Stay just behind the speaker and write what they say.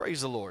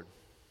Praise the Lord.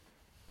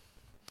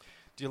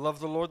 Do you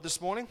love the Lord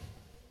this morning?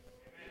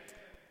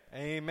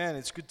 Amen.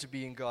 It's good to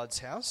be in God's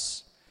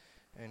house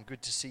and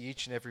good to see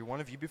each and every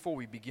one of you. Before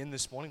we begin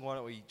this morning, why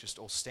don't we just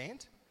all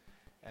stand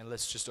and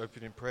let's just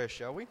open in prayer,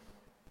 shall we?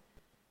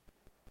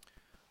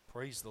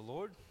 Praise the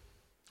Lord.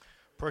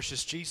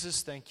 Precious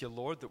Jesus, thank you,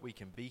 Lord, that we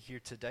can be here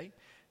today.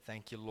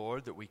 Thank you,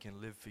 Lord, that we can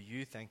live for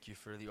you. Thank you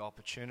for the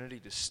opportunity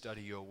to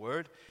study your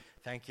word.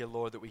 Thank you,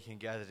 Lord, that we can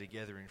gather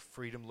together in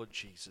freedom, Lord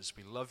Jesus.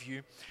 We love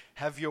you.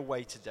 Have your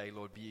way today,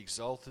 Lord. Be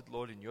exalted,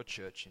 Lord, in your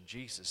church. In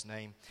Jesus'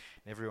 name.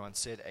 And everyone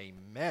said,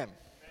 Amen.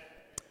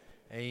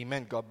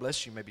 Amen. God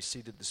bless you. You may be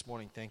seated this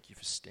morning. Thank you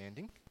for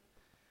standing.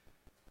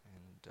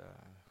 And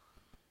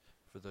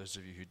for those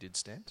of you who did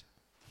stand.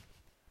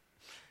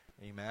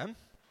 Amen.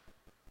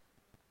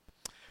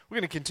 We're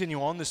going to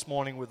continue on this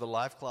morning with the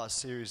life class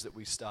series that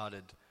we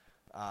started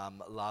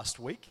last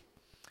week.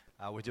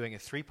 We're doing a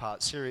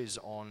 3-part series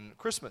on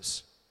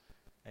Christmas.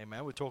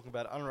 Amen. We're talking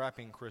about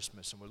unwrapping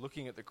Christmas, and we're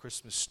looking at the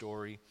Christmas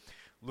story,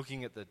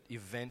 looking at the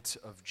event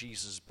of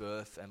Jesus'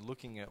 birth, and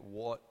looking at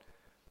what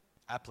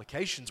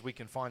applications we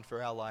can find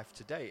for our life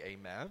today.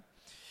 Amen.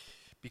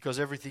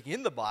 Because everything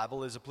in the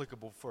Bible is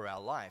applicable for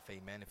our life.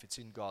 Amen. If it's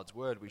in God's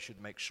word, we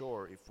should make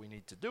sure if we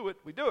need to do it,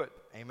 we do it.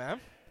 Amen.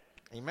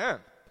 Amen.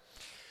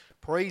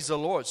 Praise the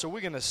Lord. So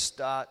we're going to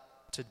start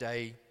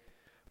today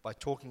by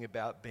talking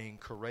about being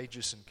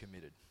courageous and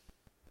committed.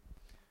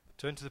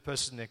 Turn to the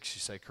person next to you,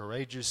 say,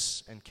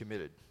 courageous and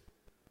committed.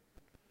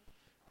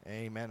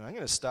 Amen. I'm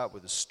going to start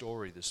with a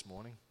story this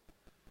morning.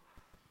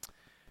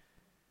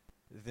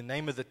 The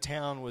name of the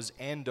town was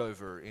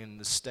Andover in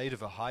the state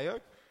of Ohio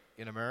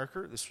in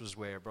America. This was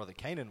where Brother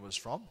Canaan was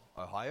from,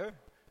 Ohio.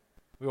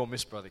 We all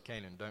miss Brother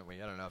Canaan, don't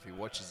we? I don't know if he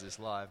watches this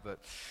live, but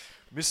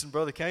missing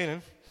Brother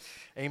Canaan.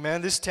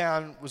 Amen. This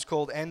town was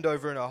called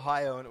Andover in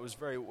Ohio, and it was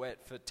very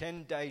wet. For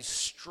 10 days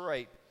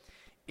straight,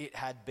 it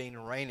had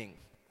been raining.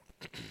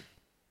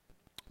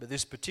 But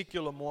this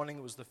particular morning,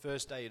 it was the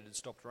first day it had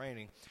stopped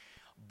raining,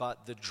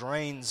 but the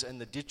drains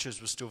and the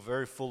ditches were still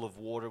very full of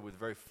water with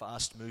very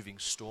fast-moving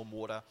storm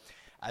water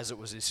as it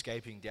was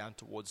escaping down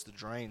towards the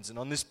drains. And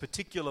on this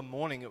particular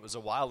morning, it was a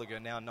while ago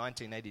now,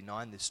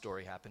 1989, this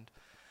story happened.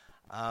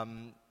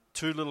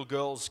 2 little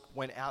girls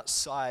went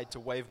outside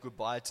to wave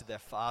goodbye to their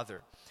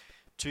father.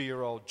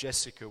 2-year-old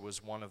Jessica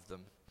was one of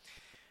them.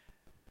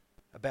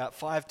 About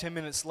 5-10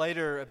 minutes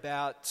later,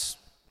 about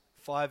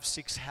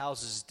 5-6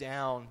 houses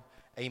down,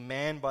 a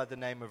man by the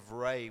name of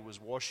Ray was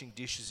washing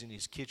dishes in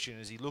his kitchen.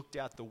 As he looked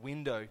out the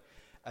window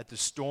at the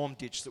storm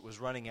ditch that was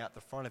running out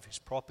the front of his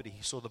property,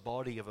 he saw the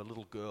body of a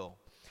little girl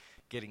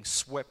getting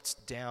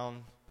swept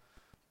down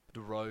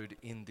the road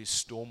in this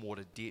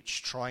stormwater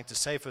ditch, trying to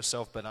save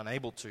herself but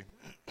unable to.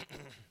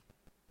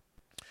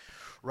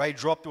 Ray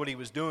dropped what he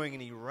was doing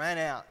and he ran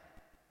out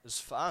as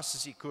fast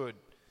as he could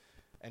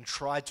and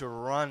tried to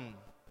run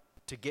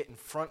to get in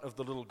front of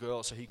the little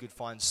girl so he could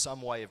find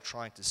some way of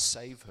trying to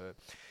save her,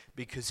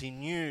 because he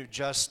knew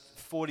just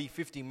 40,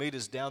 50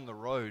 meters down the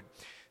road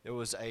there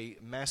was a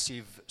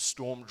massive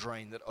storm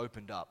drain that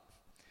opened up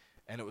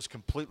and it was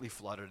completely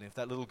flooded, and if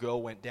that little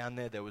girl went down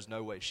there, there was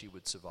no way she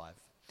would survive.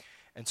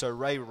 And so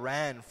Ray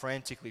ran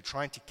frantically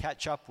trying to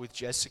catch up with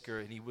Jessica,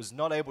 and he was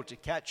not able to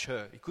catch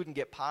her. He couldn't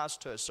get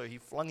past her, so he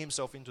flung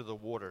himself into the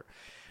water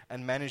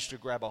and managed to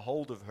grab a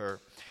hold of her.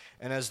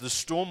 And as the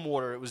storm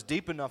water, it was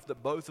deep enough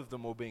that both of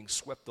them were being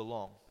swept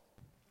along.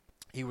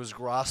 He was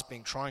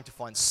grasping, trying to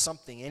find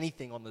something,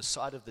 anything on the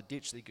side of the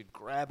ditch that he could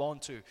grab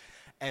onto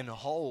and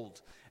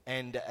hold.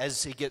 And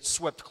as he gets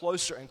swept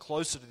closer and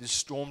closer to this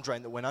storm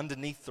drain that went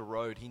underneath the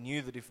road, he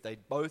knew that if they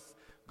both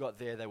got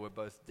there, they were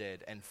both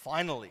dead. And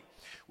finally,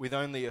 with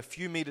only a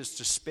few meters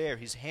to spare,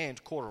 his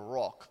hand caught a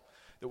rock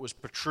that was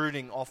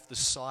protruding off the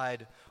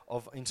side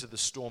into the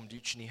storm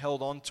ditch, and he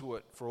held on to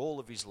it for all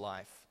of his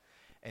life.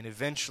 And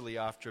eventually,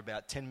 after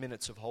about 10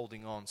 minutes of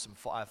holding on, some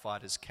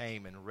firefighters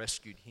came and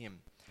rescued him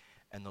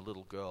and the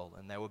little girl.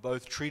 And they were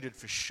both treated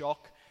for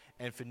shock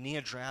and for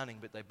near drowning,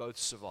 but they both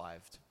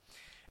survived.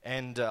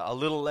 And a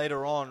little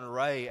later on,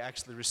 Ray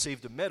actually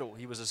received a medal.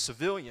 He was a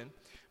civilian,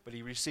 but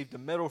he received a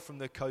medal from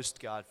the Coast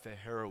Guard for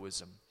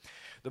heroism.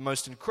 The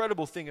most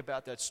incredible thing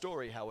about that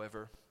story,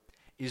 however,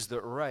 is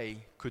that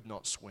Ray could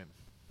not swim.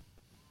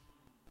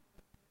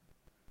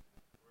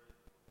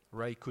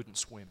 Ray couldn't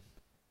swim.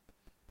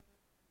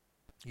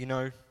 You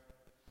know,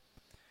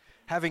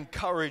 having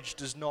courage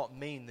does not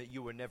mean that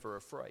you were never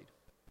afraid.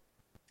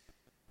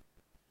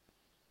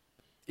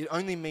 It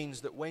only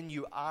means that when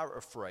you are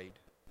afraid,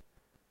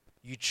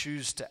 you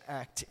choose to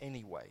act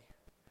anyway.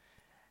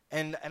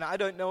 And I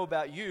don't know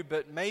about you,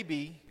 but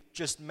maybe,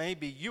 just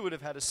maybe, you would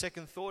have had a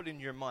second thought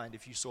in your mind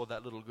if you saw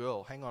that little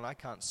girl. Hang on, I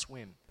can't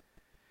swim.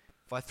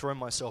 If I throw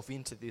myself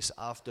into this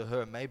after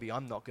her, maybe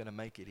I'm not going to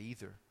make it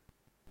either.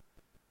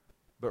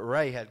 But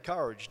Ray had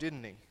courage,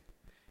 didn't he?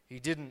 He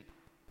didn't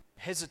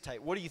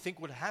hesitate. What do you think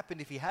would have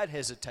happened if he had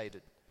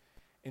hesitated?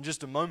 In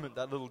just a moment,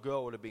 that little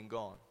girl would have been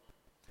gone.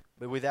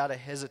 But without a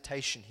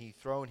hesitation, he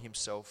threw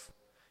himself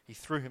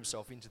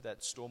into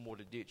that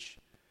stormwater ditch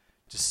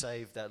to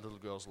save that little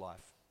girl's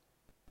life.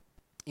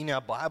 In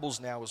our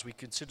Bibles now, as we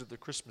consider the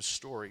Christmas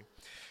story,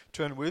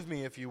 turn with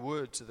me, if you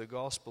would, to the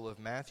Gospel of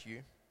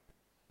Matthew,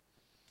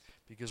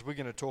 because we're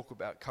going to talk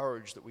about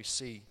courage that we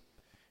see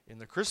in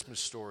the Christmas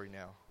story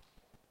now.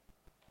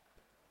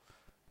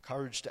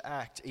 Courage to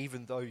act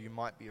even though you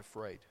might be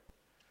afraid.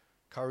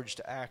 Courage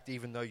to act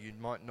even though you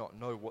might not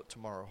know what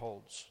tomorrow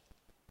holds.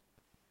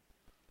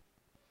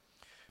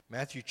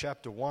 Matthew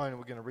chapter 1,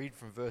 we're going to read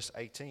from verse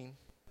 18.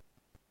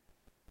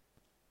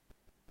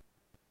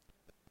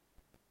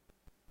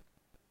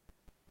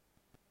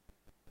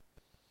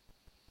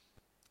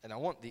 And I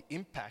want the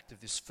impact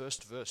of this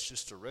first verse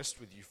just to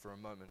rest with you for a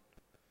moment,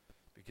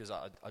 because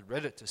I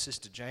read it to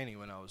Sister Janie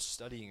when I was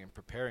studying and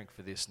preparing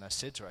for this, and I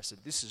said to her,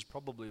 this is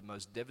probably the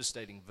most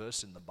devastating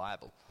verse in the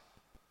Bible.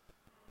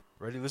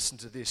 Ready? Listen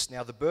to this.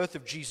 Now the birth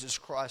of Jesus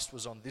Christ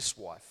was on this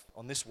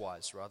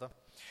wise,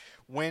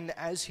 when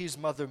as his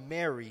mother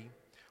Mary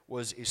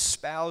was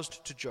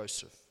espoused to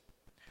Joseph,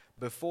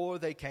 before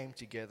they came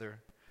together,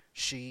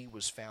 she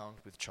was found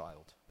with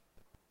child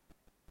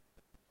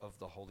of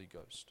the Holy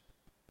Ghost.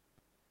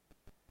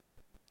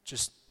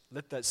 Just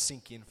let that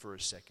sink in for a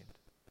second.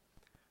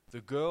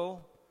 The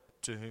girl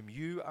to whom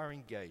you are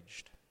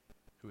engaged,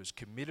 who has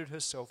committed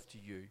herself to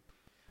you,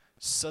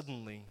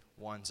 suddenly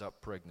winds up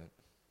pregnant.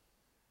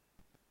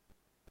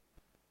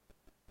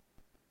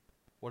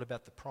 What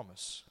about the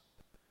promise?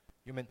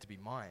 You're meant to be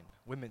mine.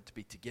 We're meant to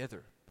be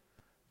together.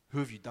 Who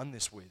have you done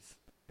this with?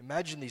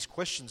 Imagine these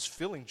questions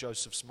filling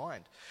Joseph's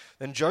mind.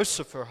 Then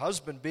Joseph, her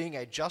husband, being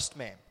a just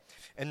man,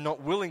 and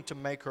not willing to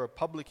make her a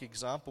public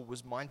example,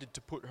 was minded to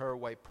put her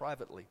away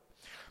privately.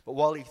 But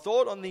while he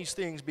thought on these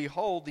things,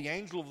 behold, the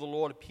angel of the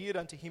Lord appeared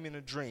unto him in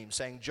a dream,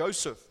 saying,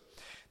 Joseph,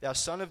 thou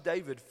son of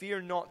David,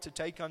 fear not to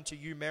take unto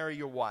you Mary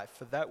your wife,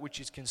 for that which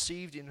is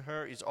conceived in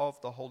her is of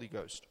the Holy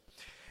Ghost.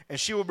 And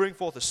she will bring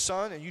forth a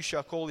son, and you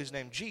shall call his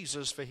name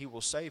Jesus, for he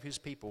will save his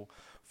people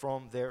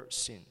from their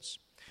sins.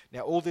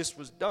 Now all this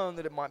was done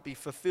that it might be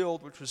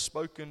fulfilled, which was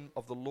spoken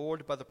of the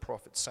Lord by the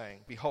prophet,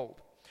 saying,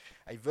 Behold,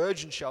 a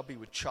virgin shall be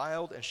with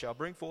child, and shall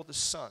bring forth a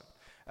son,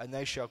 and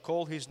they shall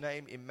call his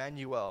name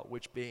Emmanuel,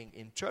 which being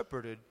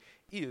interpreted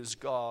is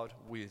God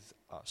with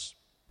us.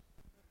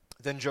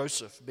 Then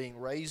Joseph, being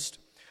raised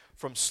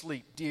from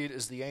sleep, did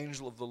as the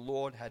angel of the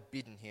Lord had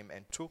bidden him,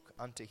 and took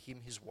unto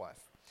him his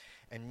wife,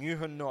 and knew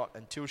her not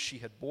until she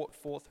had brought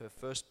forth her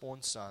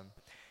firstborn son,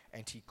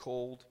 and he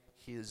called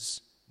his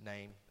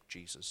name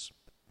Jesus.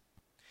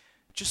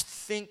 Just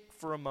think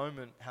for a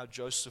moment how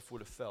Joseph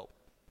would have felt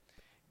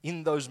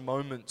in those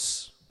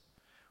moments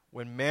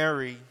when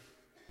Mary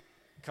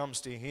comes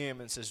to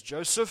him and says,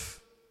 Joseph,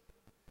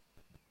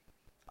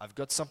 I've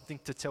got something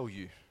to tell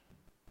you.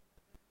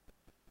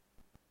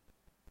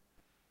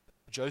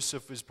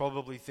 Joseph is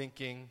probably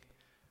thinking,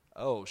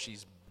 oh,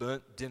 she's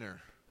burnt dinner.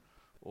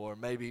 Or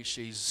maybe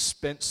she's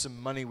spent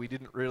some money we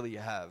didn't really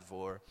have.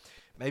 Or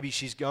maybe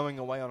she's going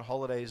away on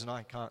holidays and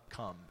I can't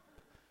come.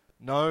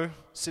 No,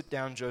 sit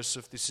down,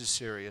 Joseph. This is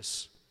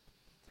serious.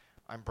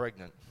 I'm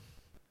pregnant.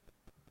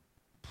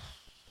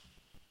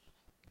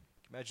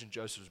 Imagine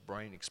Joseph's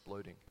brain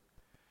exploding.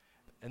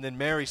 And then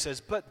Mary says,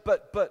 but,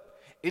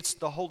 it's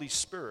the Holy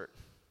Spirit.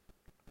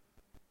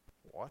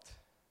 What?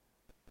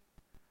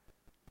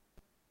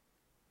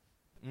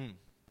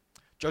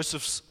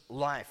 Joseph's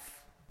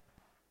life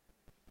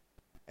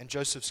and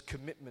Joseph's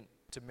commitment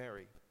to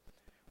Mary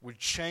would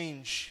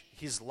change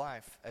his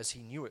life as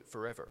he knew it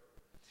forever.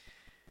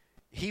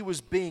 He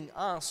was being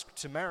asked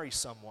to marry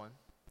someone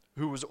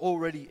who was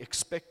already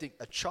expecting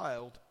a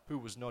child who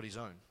was not his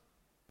own.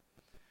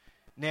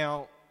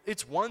 Now,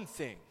 it's one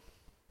thing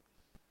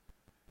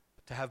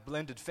to have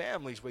blended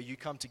families where you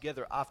come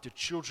together after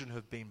children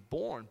have been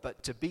born,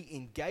 but to be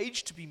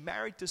engaged, to be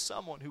married to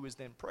someone who is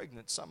then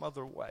pregnant some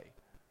other way.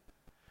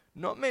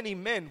 Not many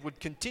men would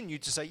continue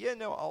to say, yeah,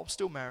 no, I'll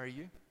still marry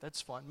you.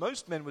 That's fine.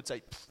 Most men would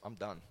say, I'm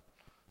done.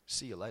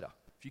 See you later.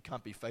 If you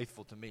can't be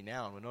faithful to me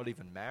now and we're not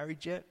even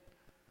married yet,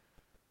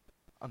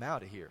 I'm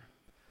out of here.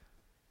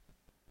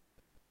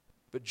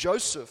 But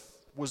Joseph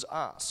was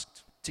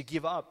asked to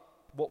give up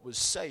what was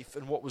safe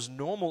and what was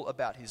normal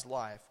about his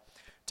life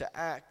to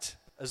act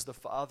as the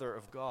Father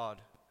of God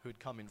who had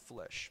come in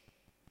flesh.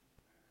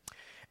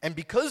 And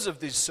because of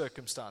these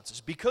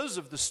circumstances, because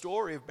of the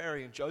story of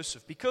Mary and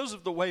Joseph, because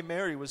of the way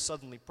Mary was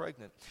suddenly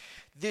pregnant,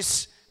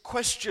 this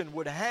question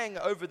would hang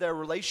over their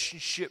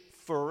relationship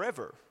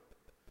forever.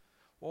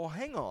 Well,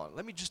 hang on.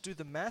 Let me just do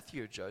the math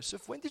here,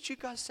 Joseph. When did you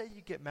guys say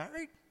you get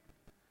married?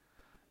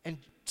 And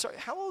sorry,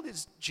 how old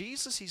is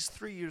Jesus? He's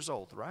 3 years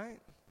old,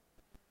 right?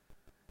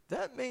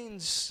 That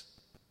means,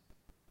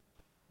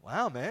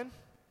 wow, man.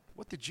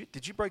 What did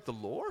you break the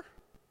law?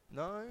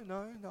 No,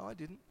 I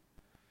didn't.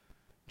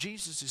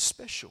 Jesus is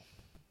special.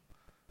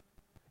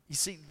 You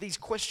see, these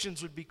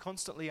questions would be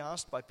constantly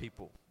asked by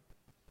people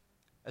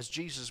as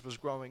Jesus was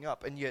growing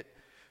up. And yet,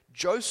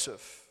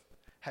 Joseph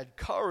had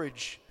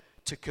courage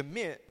to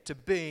commit to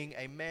being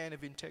a man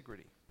of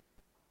integrity.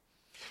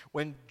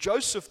 When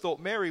Joseph thought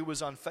Mary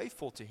was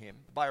unfaithful to him,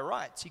 by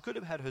rights, he could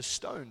have had her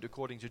stoned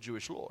according to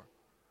Jewish law.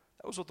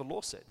 That was what the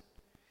law said.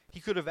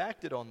 He could have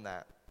acted on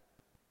that.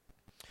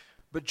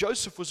 But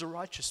Joseph was a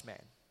righteous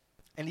man,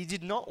 and he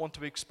did not want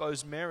to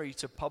expose Mary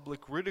to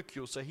public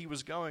ridicule, so he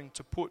was going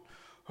to put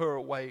her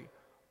away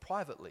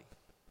privately.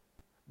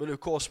 But of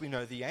course, we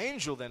know the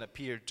angel then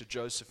appeared to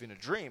Joseph in a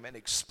dream and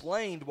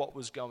explained what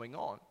was going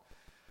on.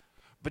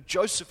 But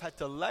Joseph had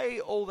to lay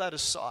all that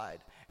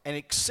aside and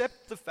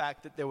accept the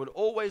fact that there would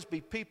always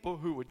be people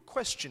who would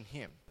question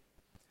him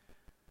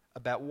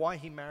about why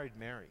he married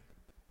Mary.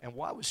 And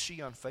why was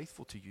she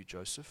unfaithful to you,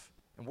 Joseph?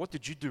 And what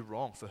did you do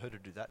wrong for her to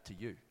do that to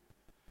you?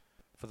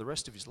 For the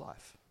rest of his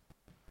life.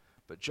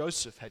 But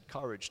Joseph had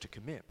courage to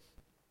commit.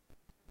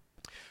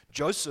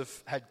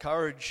 Joseph had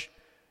courage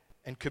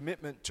and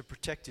commitment to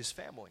protect his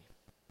family.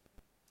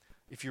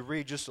 If you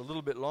read just a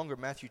little bit longer,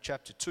 Matthew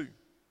chapter 2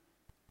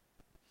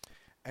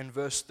 and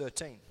verse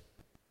 13,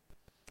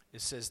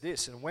 it says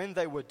this, "And when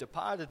they were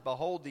departed,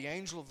 behold, the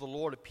angel of the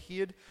Lord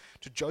appeared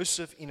to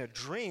Joseph in a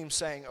dream,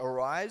 saying,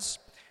 Arise,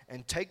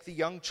 and take the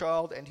young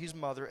child and his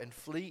mother, and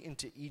flee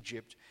into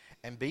Egypt,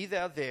 and be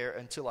thou there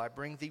until I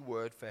bring thee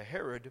word, for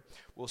Herod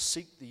will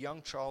seek the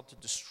young child to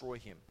destroy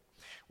him.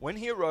 When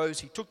he arose,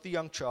 he took the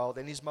young child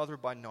and his mother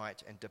by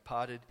night, and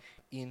departed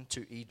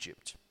into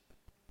Egypt."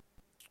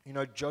 You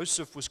know,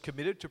 Joseph was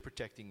committed to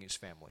protecting his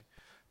family.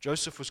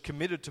 Joseph was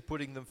committed to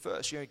putting them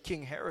first. You know,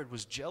 King Herod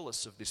was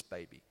jealous of this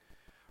baby,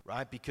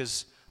 right?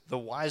 Because the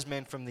wise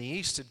men from the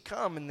east had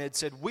come and they'd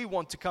said, "We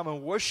want to come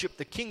and worship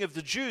the King of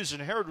the Jews."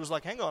 And Herod was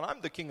like, "Hang on,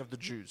 I'm the King of the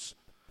Jews.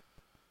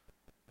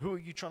 Who are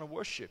you trying to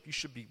worship? You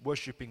should be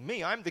worshiping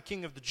me. I'm the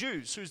King of the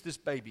Jews. Who's this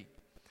baby?"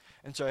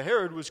 And so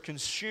Herod was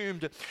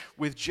consumed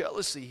with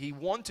jealousy. He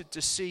wanted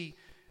to see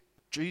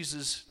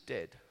Jesus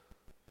dead.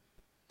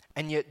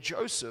 And yet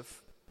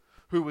Joseph,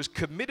 who was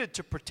committed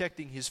to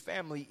protecting his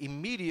family,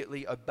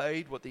 immediately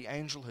obeyed what the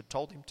angel had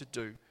told him to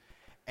do.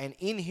 And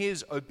in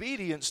his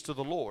obedience to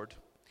the Lord,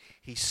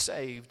 he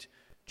saved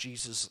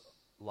Jesus'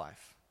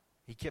 life.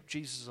 He kept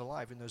Jesus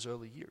alive in those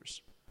early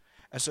years.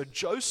 And so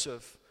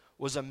Joseph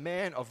was a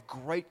man of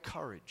great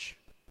courage.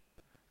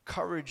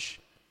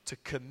 Courage to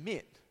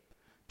commit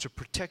to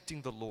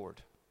protecting the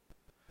Lord,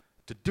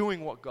 to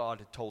doing what God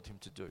had told him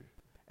to do,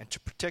 and to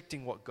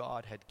protecting what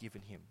God had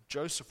given him.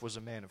 Joseph was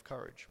a man of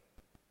courage.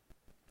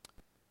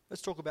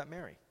 Let's talk about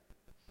Mary.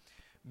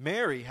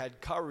 Mary had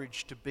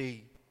courage to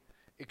be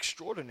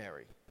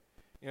extraordinary.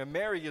 You know,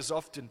 Mary is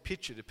often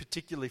pictured,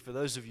 particularly for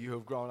those of you who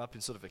have grown up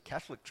in sort of a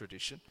Catholic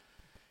tradition.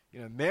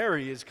 You know,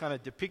 Mary is kind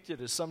of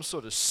depicted as some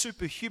sort of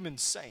superhuman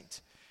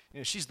saint.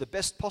 You know, she's the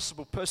best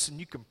possible person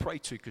you can pray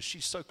to because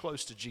she's so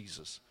close to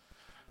Jesus.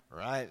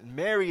 Right? And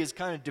Mary is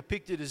kind of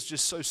depicted as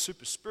just so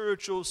super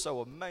spiritual,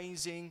 so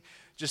amazing,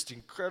 just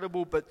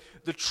incredible. But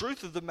the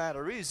truth of the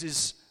matter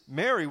is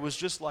Mary was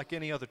just like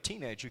any other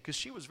teenager because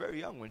she was very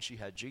young when she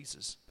had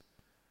Jesus.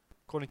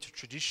 According to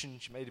tradition,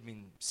 she may have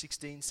been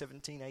 16,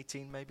 17,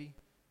 18 maybe.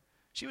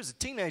 She was a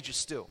teenager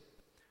still,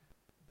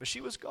 but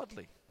she was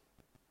godly.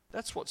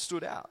 That's what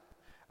stood out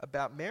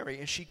about Mary,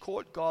 and she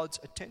caught God's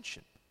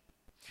attention.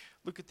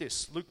 Look at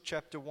this, Luke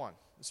chapter 1.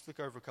 Let's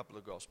flick over a couple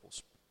of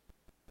Gospels.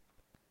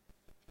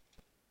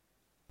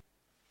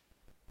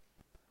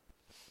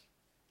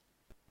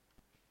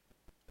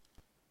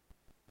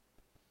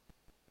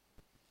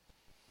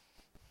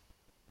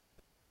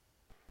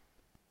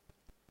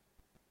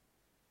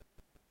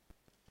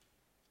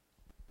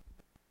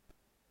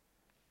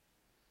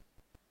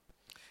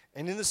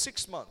 And in the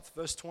 6th month,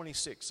 verse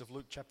 26 of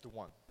Luke chapter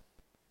 1.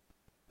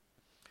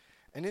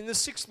 And in the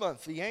 6th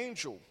month, the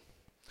angel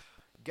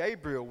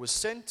Gabriel was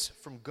sent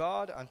from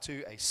God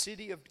unto a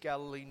city of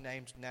Galilee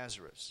named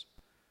Nazareth,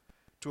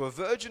 to a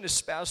virgin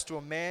espoused to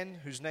a man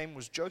whose name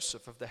was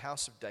Joseph of the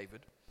house of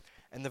David,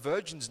 and the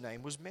virgin's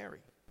name was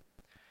Mary.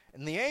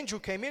 And the angel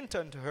came in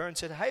unto her and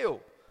said,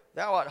 Hail,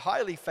 thou art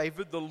highly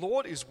favored, the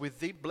Lord is with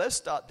thee,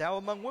 blessed art thou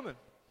among women.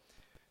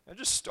 Now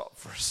just stop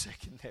for a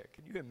second there.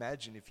 Can you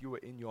imagine if you were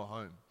in your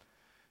home,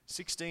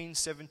 16,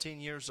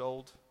 17 years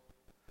old,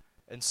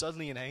 and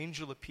suddenly an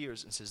angel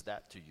appears and says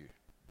that to you?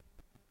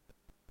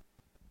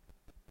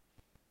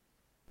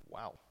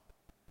 Wow.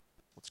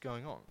 What's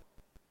going on?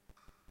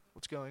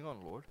 What's going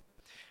on, Lord?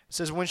 It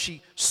says, when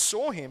she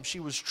saw him, she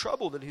was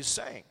troubled at his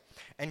saying,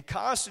 and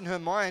cast in her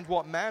mind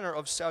what manner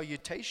of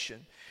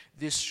salutation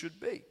this should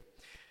be.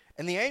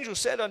 And the angel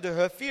said unto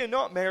her, Fear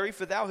not, Mary,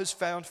 for thou hast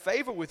found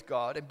favor with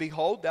God, and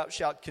behold, thou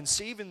shalt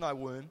conceive in thy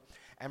womb,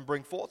 and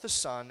bring forth a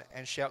son,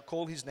 and shalt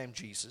call his name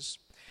Jesus.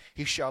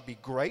 He shall be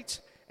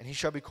great, and he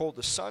shall be called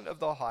the Son of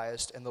the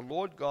Highest, and the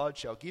Lord God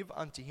shall give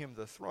unto him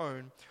the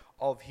throne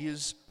of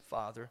his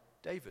father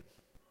David.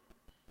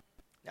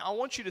 Now I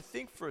want you to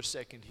think for a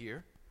second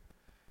here.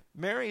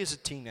 Mary is a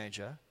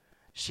teenager.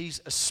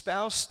 She's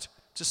espoused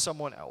to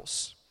someone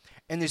else.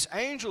 And this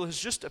angel has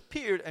just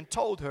appeared and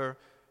told her,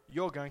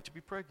 you're going to be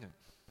pregnant.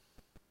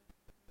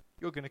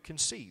 You're going to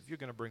conceive. You're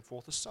going to bring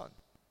forth a son.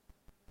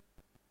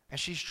 And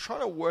she's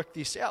trying to work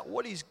this out.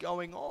 What is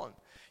going on?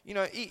 You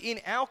know,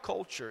 in our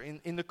culture,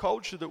 in the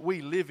culture that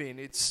we live in,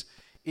 it's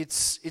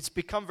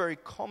become very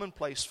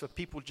commonplace for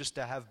people just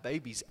to have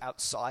babies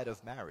outside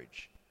of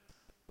marriage,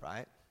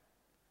 right?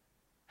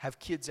 Have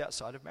kids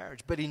outside of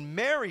marriage. But in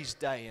Mary's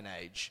day and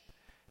age,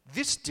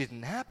 This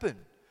didn't happen.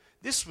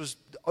 This was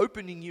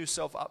opening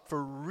yourself up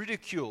for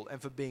ridicule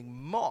and for being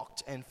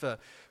mocked and for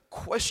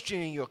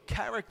questioning your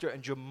character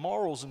and your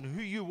morals and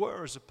who you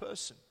were as a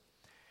person.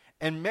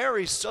 And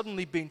Mary's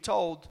suddenly being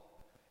told,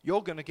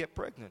 you're going to get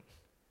pregnant.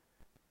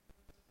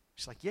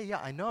 She's like, yeah,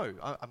 I know.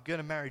 I'm going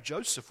to marry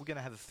Joseph. We're going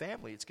to have a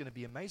family. It's going to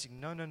be amazing.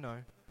 No.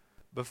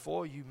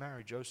 Before you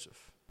marry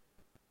Joseph,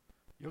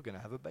 you're going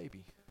to have a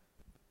baby.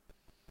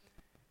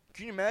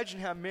 Can you imagine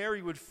how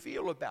Mary would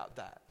feel about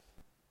that?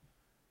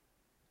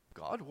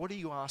 God, what are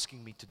you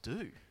asking me to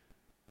do?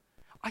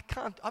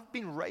 I've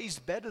been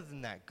raised better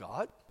than that,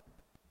 God.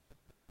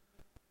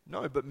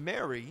 No, but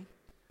Mary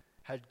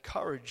had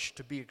courage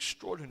to be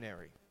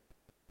extraordinary.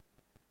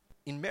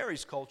 In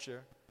Mary's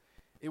culture,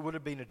 it would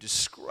have been a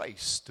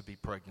disgrace to be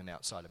pregnant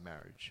outside of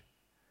marriage.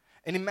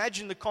 And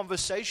imagine the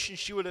conversation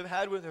she would have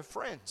had with her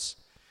friends.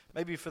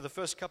 Maybe for the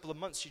first couple of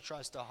months she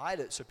tries to hide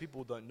it so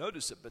people don't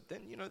notice it, but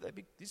then,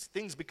 these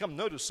things become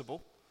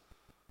noticeable.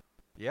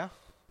 Yeah?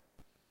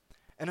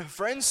 And her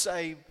friends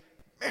say,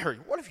 Mary,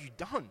 what have you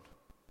done?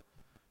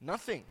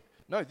 Nothing.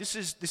 No, this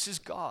is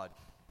God.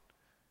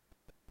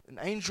 An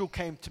angel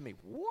came to me.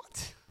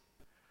 What?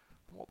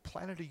 On what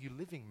planet are you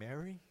living,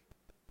 Mary?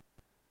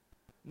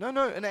 No,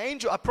 an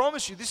angel, I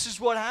promise you, this is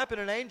what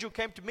happened. An angel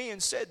came to me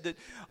and said that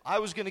I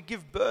was going to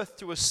give birth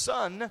to a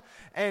son,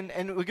 and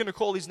we're going to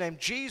call his name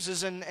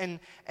Jesus, and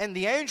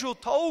the angel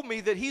told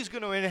me that he's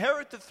going to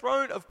inherit the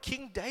throne of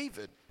King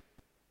David.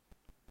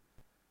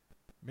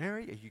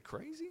 Mary, are you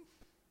crazy?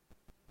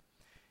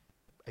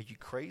 Are you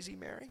crazy,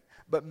 Mary?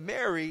 But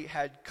Mary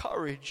had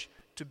courage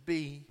to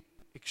be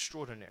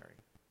extraordinary.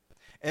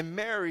 And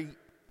Mary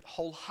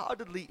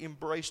wholeheartedly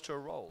embraced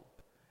her role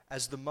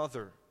as the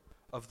mother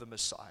of the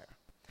Messiah.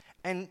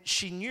 And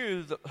she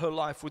knew that her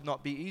life would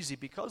not be easy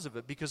because of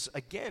it. Because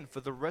again,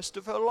 for the rest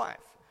of her life,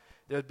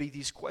 there would be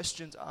these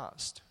questions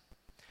asked.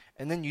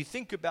 And then you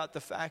think about the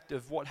fact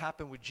of what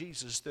happened with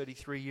Jesus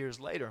 33 years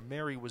later.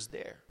 Mary was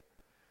there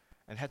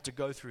and had to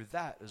go through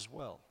that as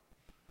well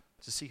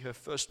to see her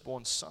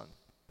firstborn son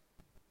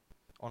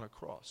on a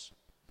cross.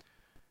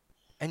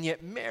 And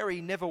yet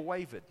Mary never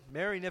wavered.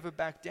 Mary never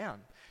backed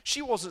down.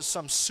 She wasn't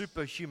some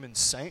superhuman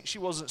saint. She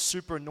wasn't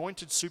super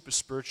anointed, super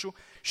spiritual.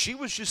 She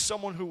was just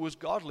someone who was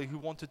godly, who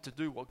wanted to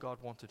do what God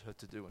wanted her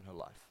to do in her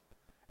life.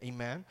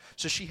 Amen?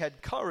 So she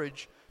had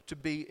courage to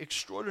be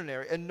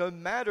extraordinary. And no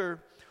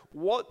matter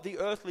what the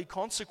earthly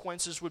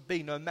consequences would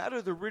be, no matter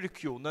the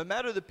ridicule, no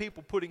matter the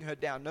people putting her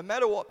down, no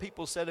matter what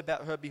people said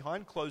about her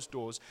behind closed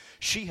doors,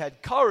 she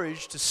had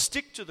courage to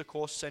stick to the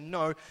course and say,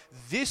 no,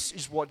 this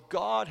is what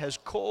God has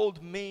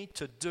called me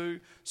to do,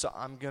 so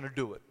I'm going to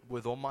do it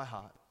with all my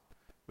heart,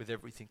 with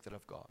everything that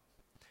I've got.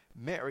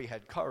 Mary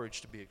had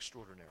courage to be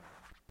extraordinary.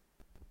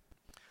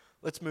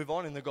 Let's move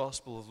on in the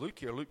Gospel of Luke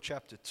here, Luke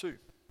chapter 2.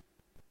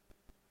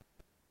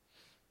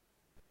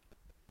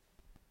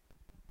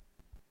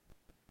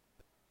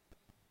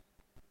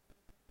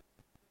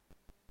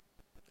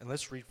 And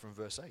let's read from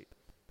verse 8. It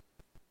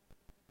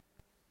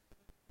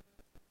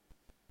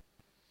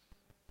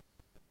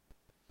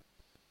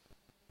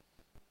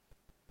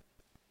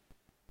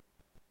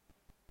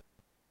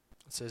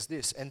says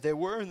this, and there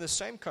were in the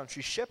same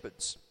country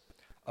shepherds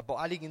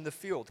abiding in the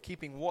field,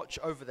 keeping watch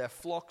over their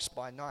flocks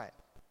by night.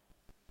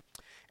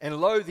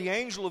 And lo, the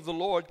angel of the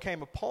Lord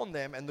came upon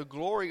them, and the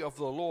glory of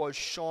the Lord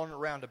shone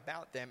round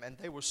about them, and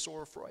they were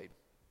sore afraid.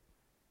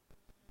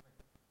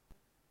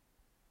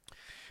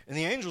 And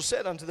the angel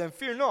said unto them,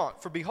 fear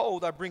not, for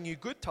behold, I bring you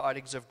good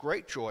tidings of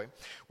great joy,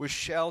 which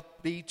shall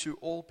be to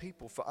all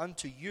people. For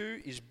unto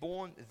you is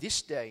born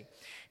this day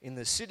in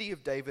the city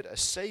of David a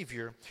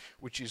Savior,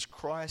 which is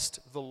Christ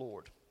the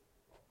Lord.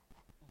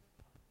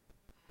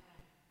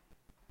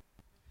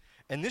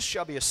 And this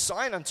shall be a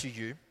sign unto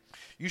you.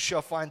 You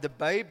shall find the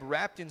babe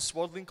wrapped in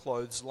swaddling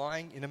clothes,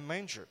 lying in a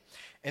manger.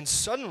 And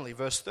suddenly,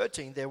 verse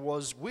 13, there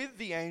was with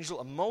the angel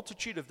a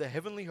multitude of the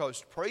heavenly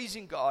host,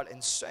 praising God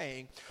and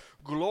saying,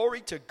 glory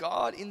to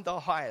God in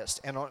the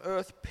highest, and on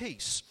earth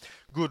peace,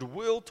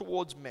 goodwill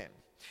towards men.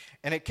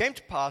 And it came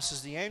to pass,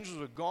 as the angels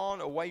were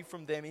gone away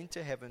from them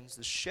into heavens,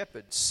 the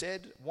shepherds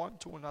said one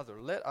to another,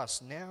 let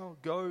us now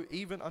go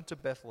even unto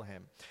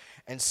Bethlehem,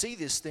 and see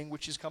this thing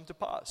which is come to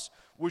pass,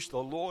 which the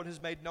Lord has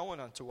made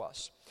known unto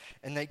us.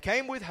 And they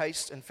came with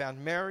haste, and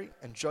found Mary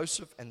and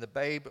Joseph and the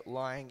babe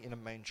lying in a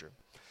manger.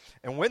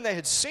 And when they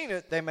had seen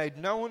it, they made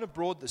known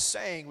abroad the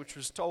saying which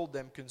was told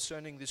them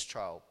concerning this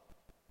child.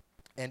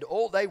 And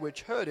all they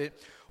which heard it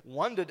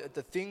wondered at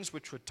the things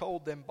which were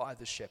told them by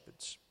the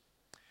shepherds.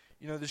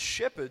 You know, the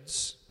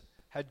shepherds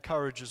had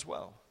courage as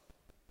well.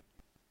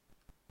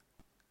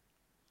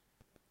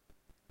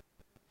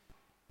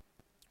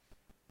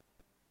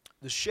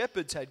 The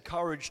shepherds had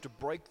courage to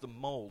break the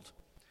mold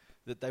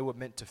that they were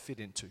meant to fit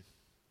into.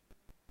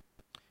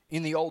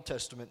 In the Old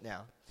Testament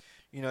now,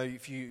 you know,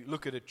 if you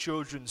look at a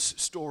children's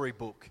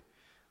storybook,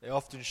 they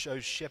often show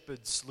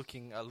shepherds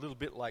looking a little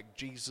bit like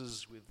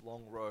Jesus with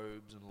long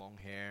robes and long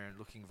hair and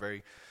looking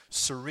very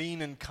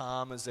serene and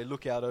calm as they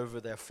look out over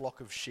their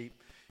flock of sheep.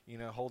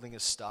 holding a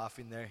staff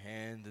in their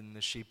hand, and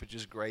the sheep are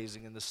just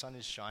grazing, and the sun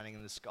is shining,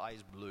 and the sky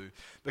is blue.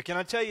 But can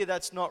I tell you,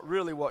 that's not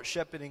really what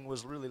shepherding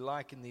was really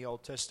like in the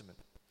Old Testament.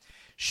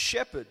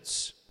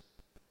 Shepherds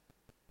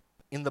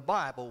in the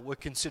Bible were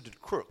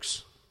considered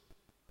crooks.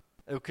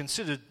 They were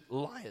considered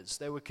liars.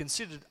 They were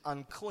considered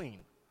unclean.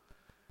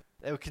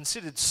 They were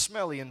considered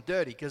smelly and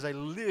dirty because they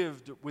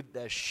lived with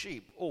their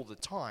sheep all the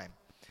time.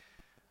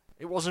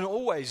 It wasn't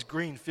always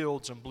green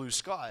fields and blue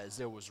skies.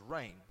 There was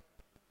rain.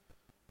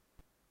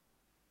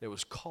 There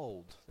was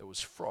cold. There was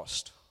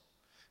frost.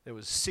 There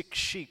was sick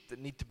sheep that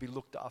need to be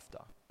looked after.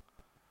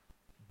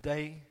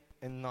 Day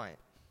and night.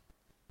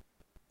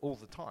 All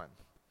the time.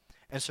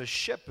 And so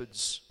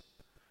shepherds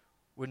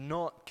were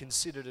not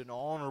considered an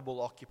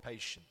honorable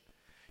occupation.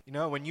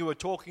 When you were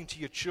talking to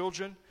your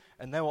children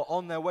and they were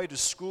on their way to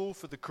school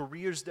for the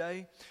careers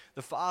day,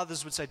 the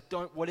fathers would say,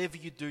 whatever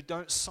you do,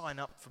 don't sign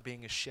up for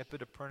being a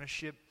shepherd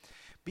apprenticeship.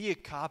 Be a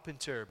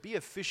carpenter, be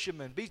a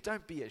fisherman,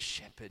 don't be a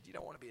shepherd. You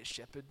don't want to be a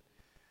shepherd.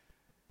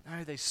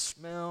 No, they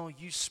smell,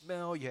 you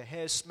smell, your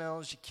hair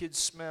smells, your kids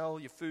smell,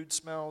 your food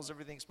smells,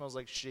 everything smells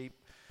like sheep.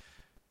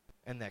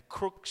 And they're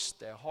crooks,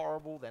 they're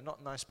horrible, they're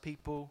not nice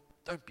people.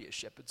 Don't be a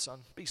shepherd, son.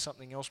 Be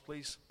something else,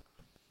 please.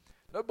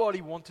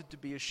 Nobody wanted to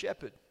be a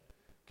shepherd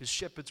because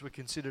shepherds were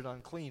considered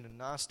unclean and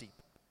nasty.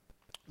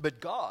 But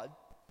God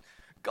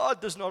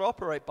does not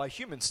operate by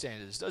human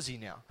standards, does he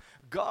now?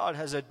 God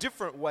has a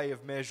different way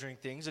of measuring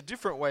things, a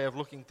different way of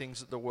looking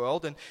things at the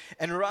world.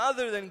 And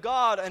rather than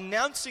God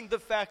announcing the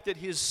fact that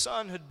his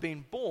son had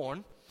been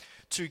born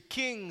to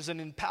kings and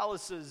in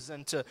palaces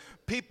and to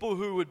people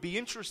who would be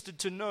interested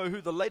to know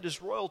who the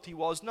latest royalty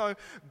was, no,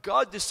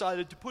 God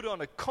decided to put on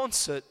a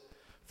concert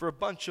for a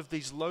bunch of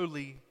these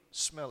lowly,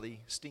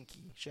 smelly,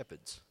 stinky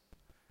shepherds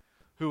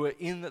who were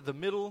in the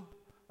middle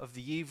of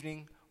the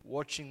evening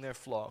watching their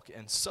flock,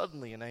 and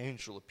suddenly an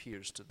angel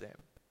appears to them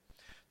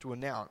to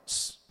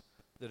announce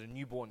that a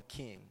newborn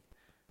king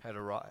had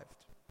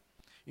arrived.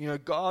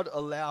 God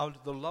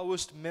allowed the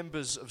lowest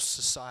members of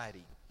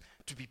society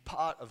to be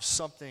part of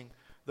something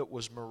that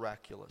was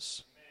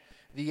miraculous.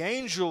 The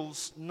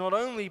angels not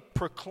only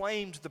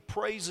proclaimed the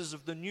praises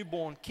of the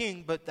newborn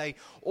king, but they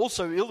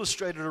also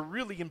illustrated a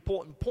really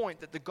important point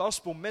that the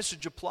gospel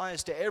message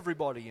applies to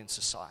everybody in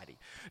society.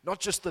 Not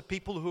just the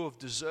people who have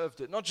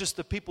deserved it, not just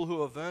the people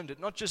who have earned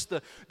it, not just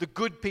the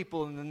good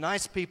people and the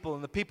nice people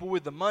and the people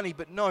with the money,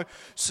 but no,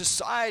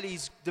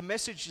 the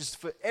message is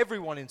for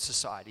everyone in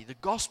society. The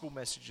gospel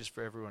message is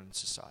for everyone in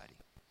society.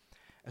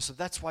 And so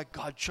that's why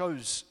God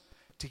chose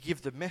to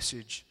give the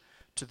message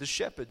to the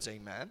shepherds,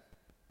 amen?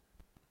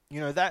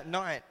 That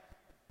night,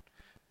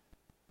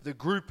 the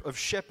group of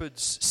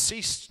shepherds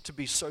ceased to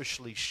be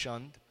socially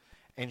shunned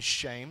and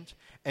shamed,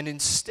 and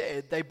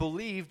instead they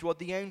believed what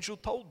the angel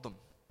told them.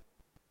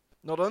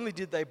 Not only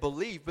did they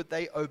believe, but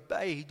they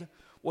obeyed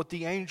what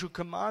the angel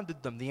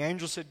commanded them. The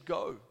angel said,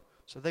 go.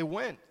 So they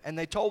went, and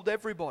they told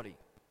everybody,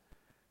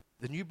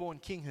 the newborn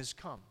king has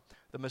come.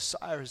 The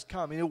Messiah has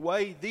come. In a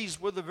way,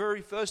 these were the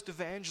very first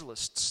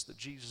evangelists that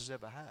Jesus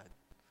ever had,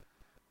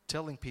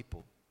 telling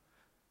people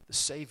the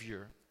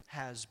Savior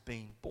has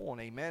been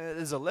born. Amen.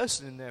 There's a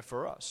lesson in there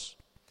for us.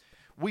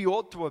 We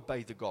ought to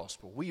obey the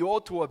gospel. We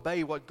ought to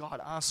obey what God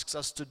asks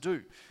us to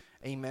do.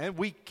 Amen.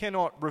 We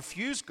cannot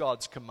refuse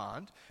God's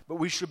command, but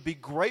we should be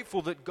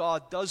grateful that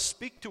God does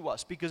speak to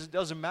us, because it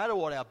doesn't matter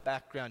what our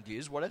background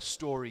is, what our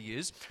story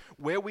is,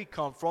 where we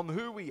come from,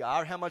 who we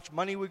are, how much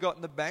money we got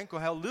in the bank or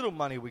how little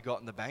money we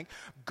got in the bank.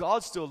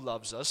 God still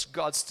loves us.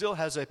 God still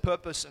has a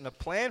purpose and a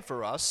plan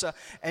for us,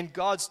 and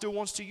God still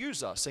wants to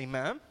use us.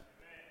 Amen.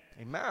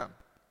 Amen.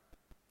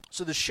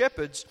 So the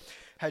shepherds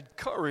had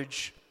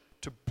courage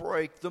to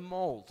break the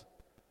mold.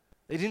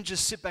 They didn't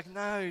just sit back,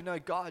 no,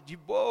 God,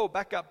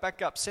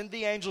 back up. Send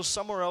the angels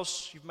somewhere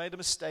else. You've made a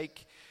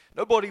mistake.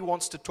 Nobody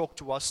wants to talk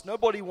to us.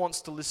 Nobody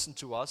wants to listen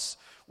to us.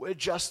 We're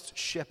just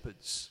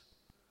shepherds.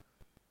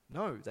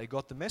 No, they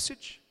got the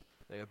message.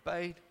 They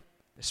obeyed.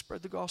 They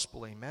spread the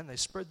gospel, amen. They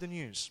spread the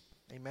news,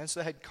 amen. So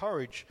they had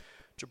courage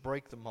to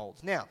break the mold.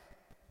 Now,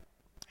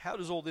 how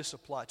does all this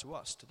apply to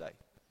us today?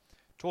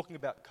 Talking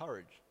about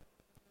courage.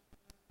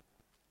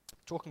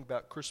 Talking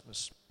about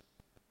Christmas,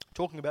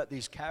 talking about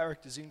these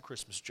characters in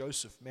Christmas,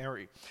 Joseph,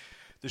 Mary,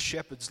 the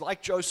shepherds.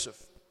 Like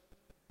Joseph,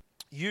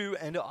 you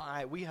and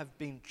I, we have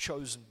been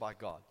chosen by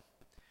God.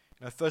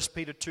 1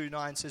 Peter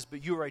 2:9 says,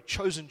 but you are a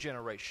chosen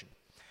generation,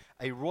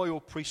 a royal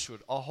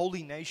priesthood, a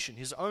holy nation,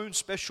 his own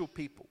special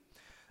people,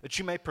 that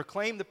you may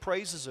proclaim the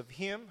praises of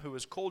him who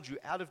has called you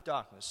out of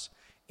darkness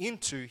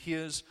into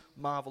his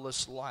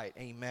marvelous light.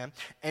 Amen.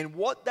 And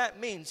what that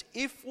means,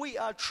 if we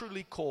are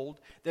truly called,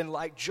 then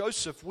like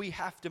Joseph, we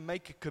have to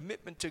make a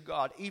commitment to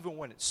God even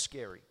when it's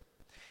scary.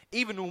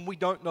 Even when we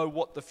don't know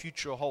what the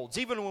future holds.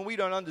 Even when we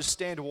don't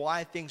understand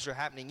why things are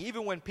happening.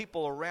 Even when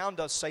people around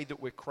us say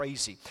that we're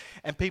crazy.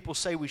 And people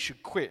say we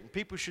should quit. And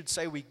people should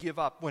say we give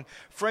up. When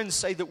friends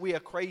say that we are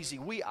crazy,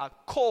 we are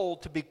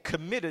called to be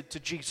committed to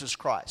Jesus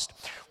Christ.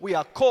 We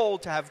are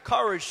called to have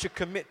courage to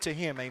commit to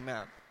him.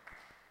 Amen.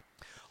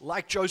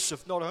 like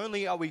Joseph, not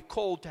only are we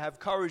called to have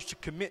courage to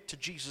commit to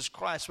Jesus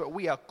Christ, but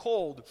we are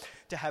called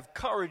to have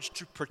courage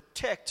to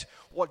protect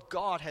what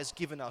God has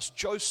given us.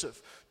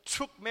 Joseph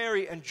took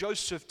Mary and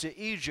Joseph to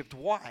Egypt.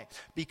 Why?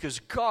 Because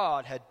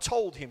God had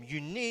told him, you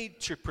need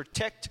to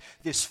protect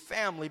this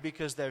family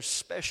because they're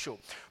special.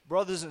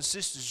 Brothers and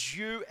sisters,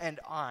 you and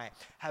I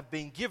have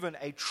been given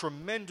a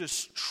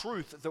tremendous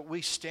truth that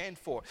we stand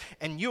for.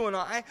 And you and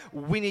I,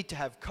 we need to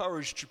have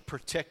courage to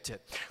protect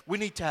it. We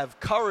need to have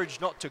courage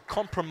not to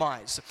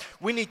compromise.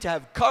 We need to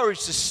have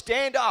courage to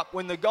stand up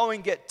when the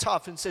going gets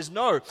tough and says,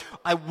 no,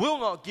 I will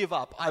not give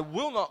up. I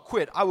will not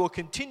quit. I will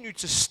continue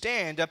to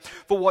stand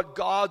for what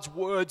God's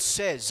word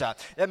says.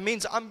 That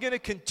means I'm going to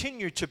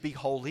continue to be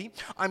holy.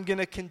 I'm going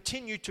to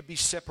continue to be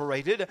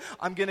separated.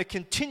 I'm going to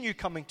continue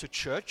coming to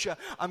church.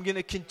 I'm going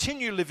to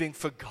continue living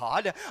for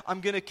God.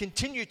 I'm going to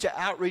continue to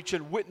outreach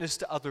and witness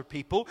to other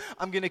people.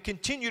 I'm going to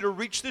continue to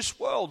reach this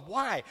world.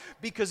 Why?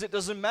 Because it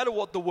doesn't matter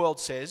what the world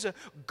says.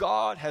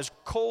 God has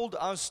called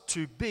us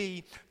to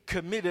be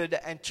committed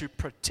and to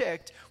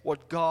protect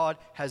what God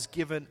has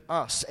given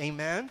us.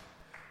 Amen?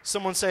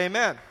 Someone say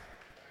amen.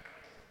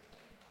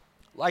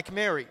 Like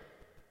Mary,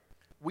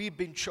 we've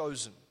been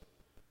chosen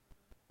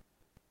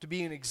to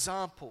be an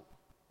example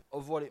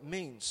of what it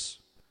means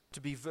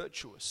to be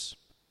virtuous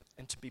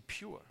and to be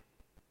pure.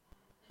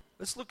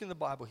 Let's look in the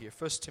Bible here,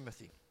 1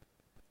 Timothy.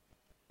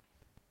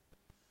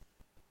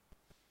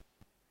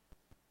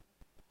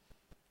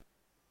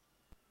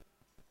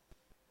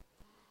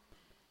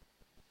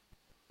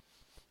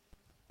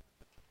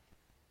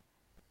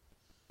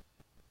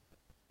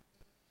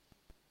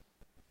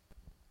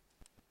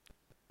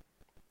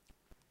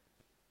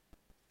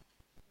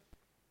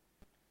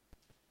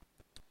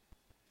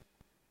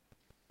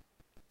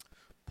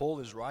 Paul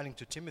is writing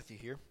to Timothy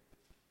here.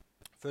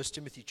 1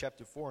 Timothy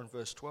chapter 4 and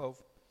verse 12.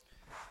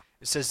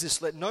 It says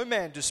this, let no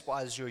man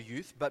despise your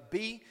youth, but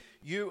be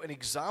you an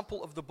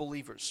example of the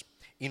believers,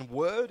 in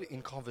word,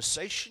 in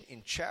conversation,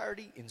 in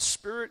charity, in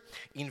spirit,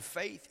 in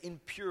faith,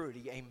 in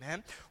purity.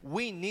 Amen.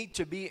 We need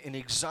to be an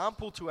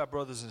example to our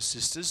brothers and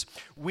sisters.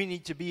 We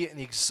need to be an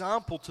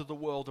example to the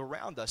world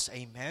around us.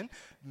 Amen.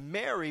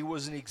 Mary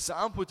was an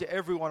example to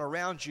everyone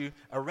around her,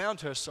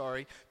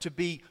 to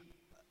be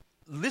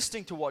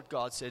listening to what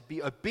God said,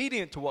 be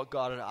obedient to what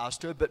God had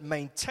asked her, but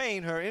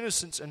maintain her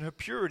innocence and her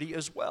purity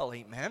as well.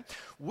 Amen.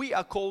 We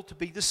are called to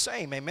be the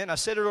same. Amen. I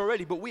said it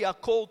already, but we are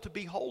called to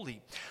be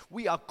holy.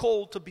 We are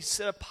called to be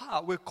set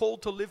apart. We're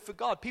called to live for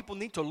God. People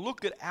need to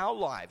look at our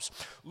lives,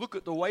 look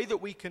at the way that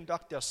we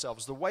conduct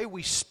ourselves, the way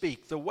we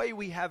speak, the way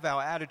we have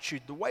our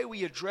attitude, the way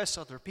we address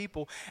other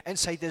people, and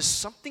say there's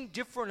something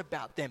different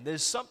about them.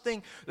 There's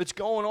something that's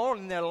going on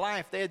in their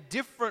life. They're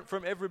different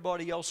from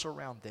everybody else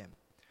around them.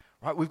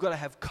 Right? We've got to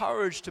have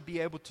courage to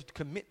be able to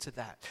commit to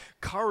that.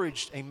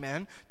 Courage,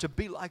 amen, to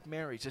be like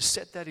Mary, to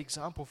set that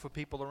example for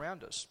people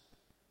around us.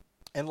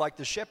 And like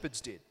the shepherds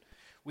did,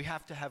 we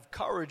have to have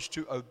courage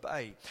to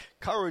obey,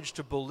 courage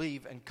to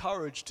believe, and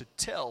courage to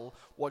tell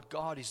what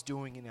God is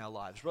doing in our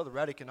lives. Brother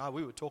Radic and I,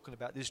 we were talking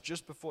about this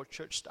just before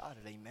church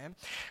started, amen.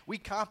 We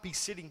can't be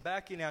sitting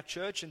back in our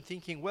church and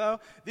thinking,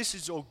 well, this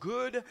is all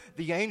good.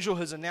 The angel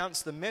has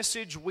announced the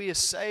message. We are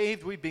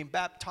saved. We've been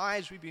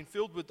baptized. We've been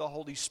filled with the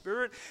Holy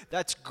Spirit.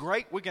 That's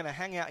great. We're going to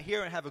hang out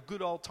here and have a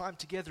good old time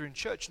together in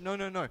church. No.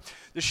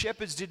 The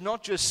shepherds did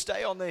not just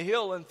stay on the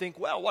hill and think,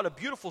 wow, what a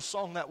beautiful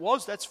song that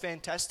was. That's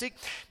fantastic.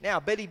 Now,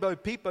 Betty Bo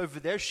Peep over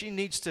there, she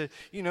needs to,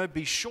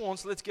 be shorn,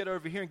 so let's get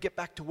over here and get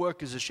back to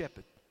work as a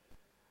shepherd.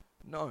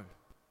 No.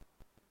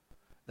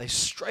 They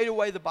straight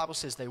away, the Bible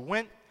says, they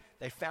went,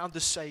 they found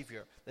the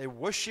Savior. They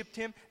worshipped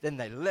Him, then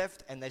they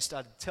left, and they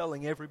started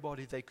telling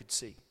everybody they could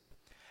see.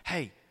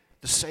 Hey,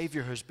 the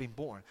Savior has been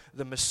born.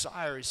 The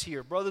Messiah is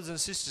here. Brothers and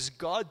sisters,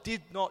 God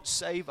did not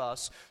save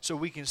us so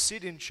we can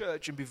sit in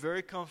church and be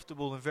very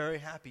comfortable and very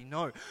happy.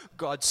 No,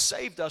 God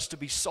saved us to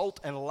be salt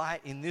and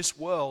light in this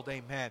world.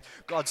 Amen.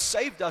 God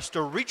saved us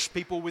to reach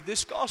people with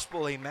this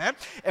gospel. Amen.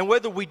 And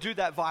whether we do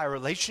that via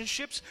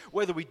relationships,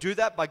 whether we do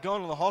that by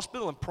going to the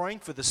hospital and praying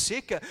for the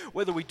sick,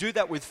 whether we do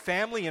that with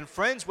family and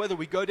friends, whether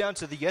we go down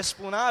to the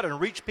Esplanade and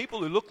reach people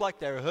who look like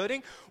they're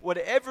hurting,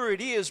 whatever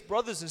it is,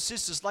 brothers and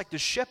sisters, like the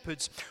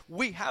shepherds,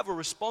 we have a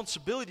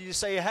responsibility to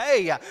say,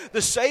 hey,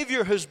 the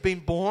Savior has been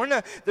born.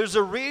 There's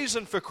a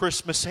reason for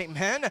Christmas,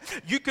 amen.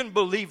 You can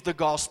believe the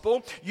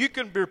gospel. You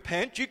can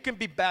repent. You can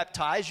be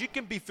baptized. You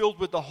can be filled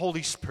with the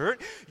Holy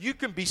Spirit. You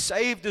can be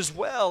saved as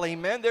well,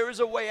 amen. There is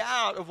a way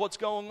out of what's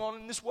going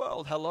on in this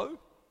world. Hello? Amen.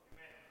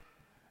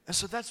 And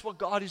so that's what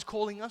God is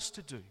calling us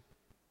to do.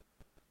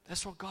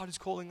 That's what God is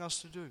calling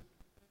us to do. And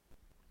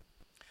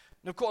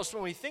of course,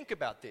 when we think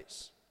about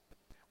this,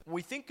 when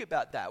we think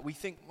about that, we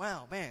think,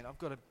 wow, man, I've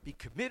got to be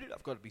committed,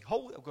 I've got to be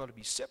holy, I've got to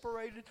be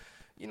separated,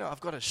 I've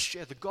got to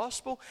share the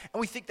gospel.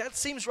 And we think that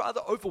seems rather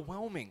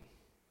overwhelming.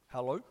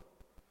 Hello?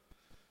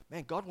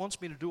 Man, God wants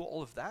me to do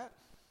all of that?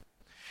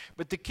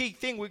 But the key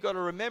thing we've got to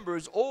remember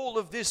is all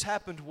of this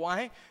happened.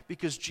 Why?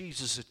 Because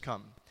Jesus had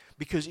come.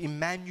 Because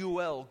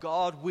Emmanuel,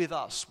 God with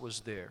us, was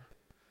there.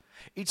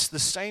 It's the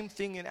same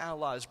thing in our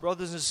lives,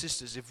 brothers and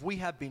sisters. If we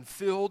have been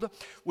filled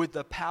with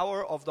the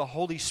power of the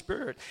Holy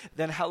Spirit,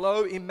 then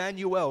hello,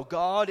 Emmanuel,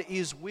 God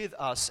is with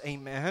us,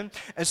 amen.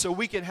 And so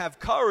we can have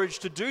courage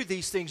to do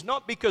these things,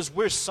 not because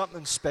we're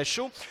something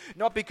special,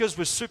 not because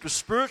we're super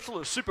spiritual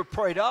or super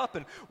prayed up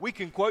and we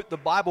can quote the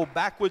Bible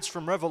backwards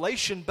from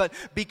Revelation, but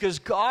because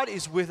God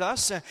is with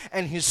us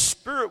and His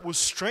Spirit will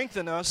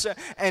strengthen us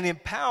and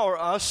empower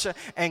us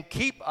and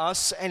keep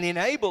us and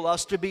enable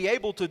us to be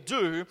able to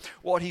do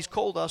what He's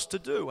called us to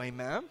do.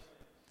 Amen.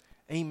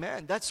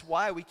 Amen. That's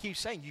why we keep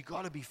saying you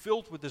got to be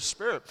filled with the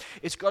Spirit.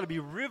 It's got to be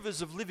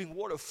rivers of living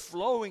water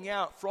flowing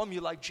out from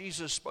you like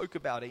Jesus spoke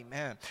about.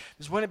 Amen.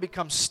 Because when it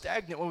becomes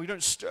stagnant, when we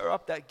don't stir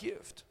up that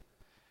gift,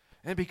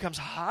 and it becomes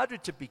harder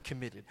to be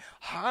committed,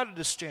 harder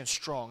to stand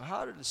strong,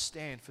 harder to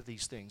stand for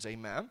these things.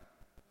 Amen.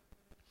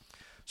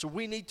 So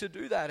we need to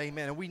do that.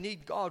 Amen. And we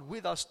need God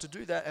with us to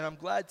do that. And I'm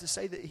glad to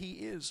say that He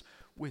is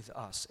with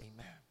us.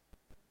 Amen.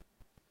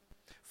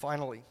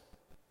 Finally,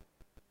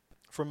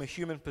 from a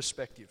human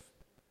perspective,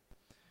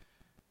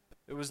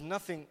 there was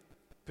nothing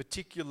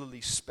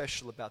particularly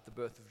special about the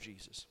birth of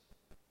Jesus.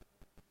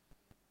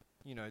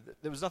 You know,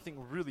 there was nothing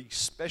really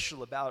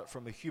special about it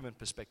from a human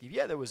perspective.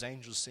 Yeah, there was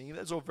angels singing.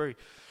 That's all very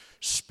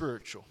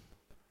spiritual,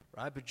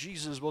 right? But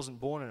Jesus wasn't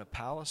born in a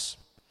palace.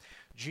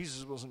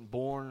 Jesus wasn't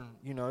born,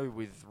 you know,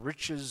 with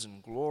riches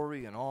and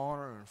glory and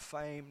honor and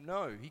fame.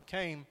 No, He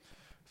came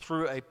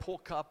through a poor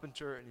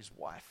carpenter and his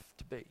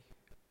wife-to-be.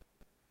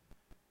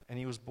 And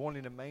He was born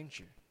in a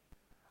manger.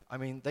 I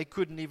mean, they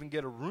couldn't even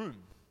get a room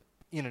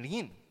in an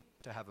inn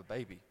to have a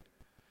baby.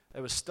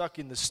 They were stuck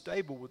in the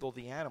stable with all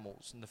the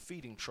animals and the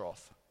feeding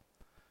trough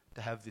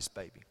to have this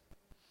baby.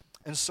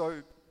 And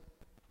so,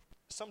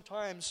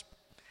 sometimes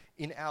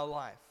in our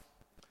life,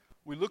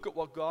 we look at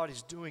what God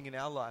is doing in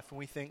our life and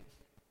we think,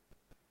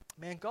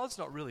 man, God's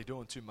not really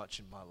doing too much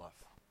in my life.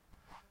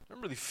 I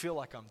don't really feel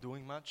like I'm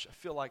doing much. I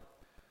feel like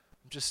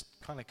I'm just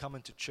kind of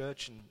coming to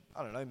church and,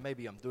 I don't know,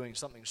 maybe I'm doing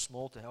something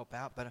small to help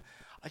out, but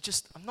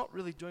I'm not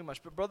really doing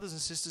much. But brothers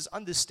and sisters,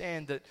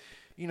 understand that,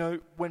 you know,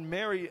 when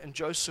Mary and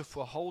Joseph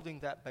were holding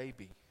that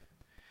baby,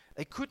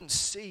 they couldn't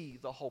see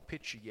the whole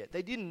picture yet.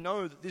 They didn't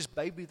know that this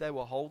baby they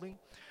were holding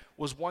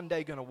was one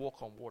day going to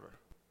walk on water.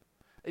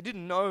 They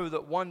didn't know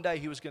that one day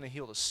He was going to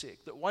heal the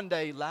sick, that one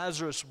day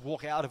Lazarus would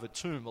walk out of a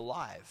tomb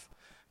alive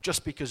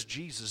just because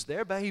Jesus,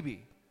 their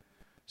baby,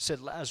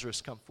 said,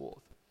 Lazarus, come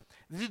forth.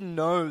 They didn't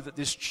know that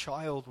this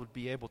child would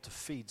be able to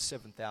feed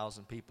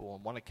 7,000 people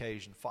on one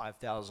occasion,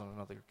 5,000 on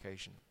another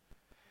occasion.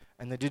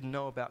 And they didn't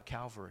know about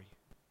Calvary.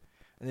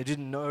 And they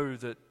didn't know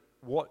that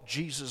what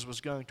Jesus was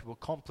going to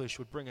accomplish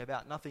would bring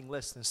about nothing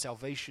less than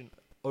salvation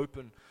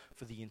open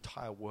for the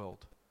entire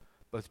world,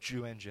 both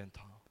Jew and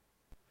Gentile.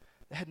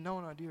 They had no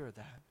idea of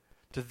that.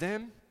 To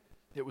them,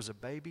 it was a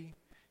baby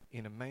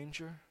in a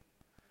manger.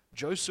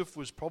 Joseph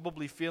was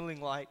probably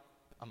feeling like,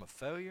 I'm a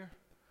failure.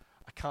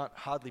 I can't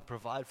hardly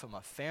provide for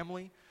my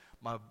family.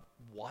 My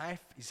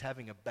wife is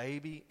having a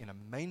baby in a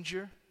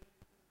manger.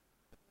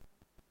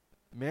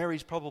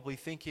 Mary's probably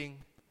thinking,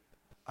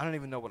 I don't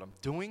even know what I'm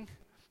doing.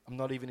 I'm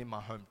not even in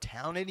my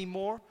hometown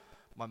anymore.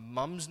 My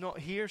mum's not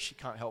here. She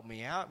can't help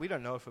me out. We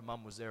don't know if her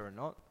mum was there or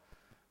not.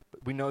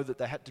 But we know that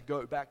they had to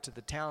go back to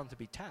the town to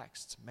be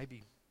taxed.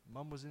 Maybe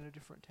mum was in a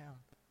different town.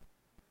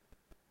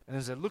 And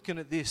as they're looking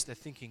at this, they're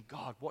thinking,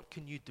 God, what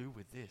can you do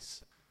with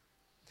this?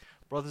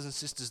 Brothers and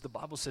sisters, the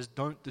Bible says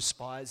don't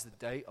despise the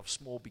day of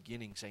small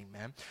beginnings,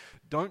 amen.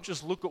 Don't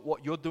just look at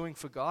what you're doing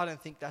for God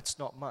and think that's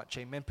not much,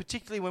 amen.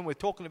 Particularly when we're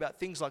talking about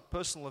things like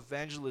personal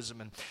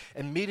evangelism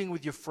and meeting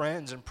with your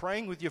friends and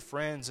praying with your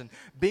friends and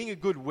being a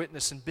good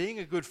witness and being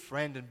a good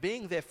friend and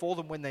being there for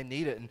them when they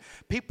need it. And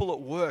people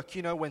at work,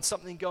 you know, when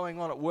something's going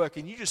on at work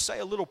and you just say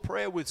a little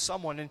prayer with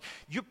someone and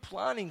you're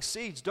planting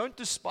seeds. Don't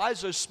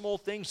despise those small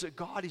things that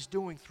God is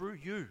doing through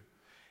you.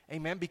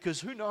 Amen, because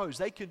who knows,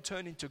 they can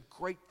turn into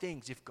great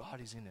things if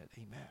God is in it.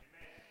 Amen.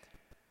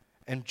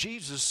 And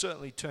Jesus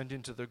certainly turned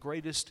into the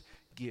greatest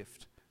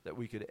gift that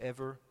we could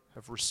ever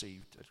have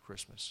received at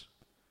Christmas.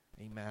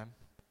 Amen.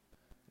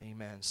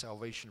 Amen.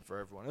 Salvation for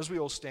everyone. As we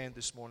all stand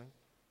this morning,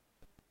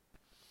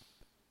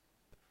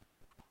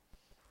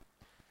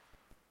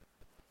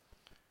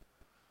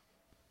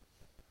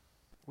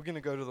 we're going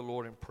to go to the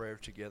Lord in prayer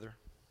together.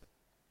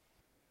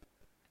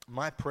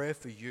 My prayer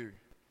for you,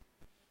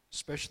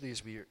 especially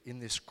as we are in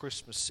this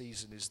Christmas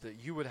season, is that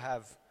you would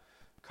have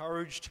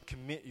courage to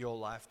commit your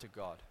life to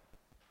God.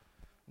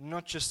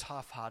 Not just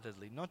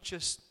half-heartedly, not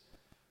just,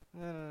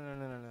 no.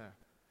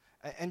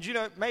 And you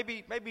know,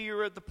 maybe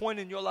you're at the point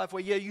in your life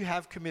where, yeah, you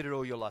have committed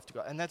all your life to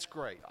God, and that's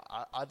great.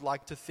 I'd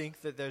like to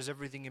think that there's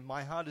everything in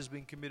my heart has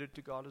been committed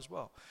to God as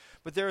well.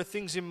 But there are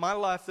things in my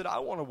life that I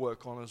want to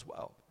work on as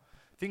well.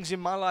 Things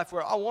in my life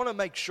where I want to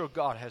make sure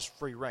God has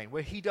free reign,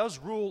 where He does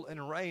rule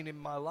and reign in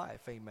my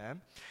life, amen.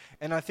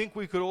 And I think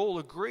we could all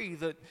agree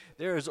that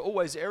there is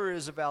always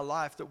areas of our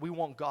life that we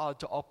want God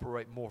to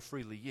operate more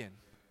freely in.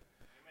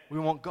 We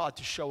want God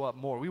to show up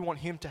more. We want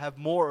Him to have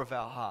more of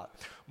our heart,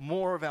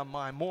 more of our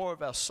mind, more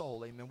of our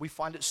soul. Amen. We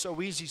find it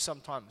so easy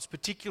sometimes,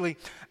 particularly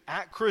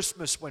at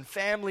Christmas when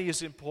family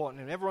is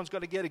important and everyone's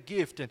got to get a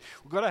gift and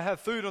we've got to have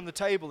food on the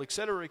table,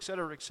 etc.,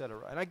 etc.,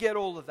 etc. And I get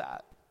all of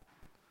that.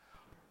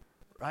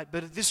 Right?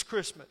 But at this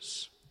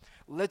Christmas,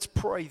 let's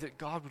pray that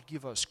God would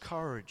give us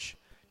courage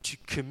to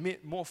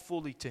commit more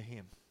fully to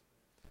Him,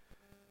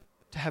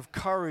 to have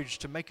courage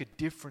to make a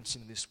difference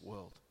in this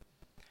world,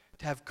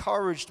 to have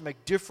courage to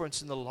make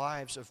difference in the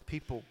lives of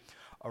people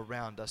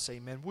around us.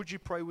 Amen. Would you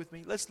pray with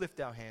me? Let's lift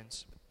our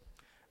hands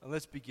and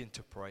let's begin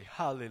to pray.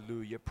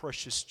 Hallelujah,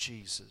 precious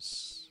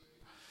Jesus.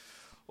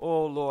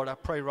 Oh, Lord, I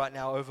pray right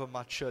now over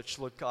my church,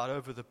 Lord God,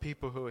 over the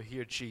people who are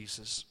here,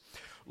 Jesus.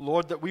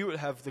 Lord, that we would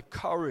have the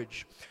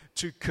courage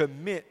to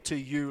commit to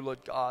you, Lord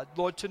God.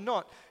 Lord, to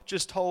not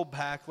just hold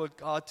back, Lord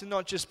God, to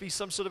not just be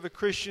some sort of a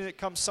Christian that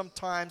comes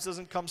sometimes,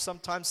 doesn't come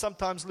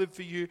sometimes live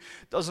for you,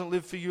 doesn't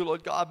live for you,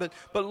 Lord God.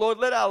 But Lord,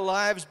 let our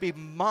lives be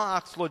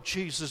marked, Lord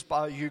Jesus,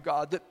 by you,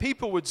 God, that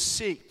people would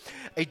see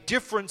a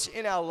difference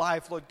in our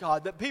life, Lord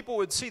God, that people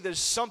would see there's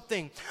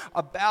something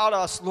about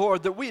us,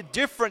 Lord, that we're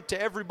different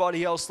to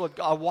everybody else, Lord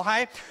God.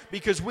 Why?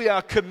 Because we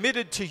are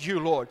committed to you,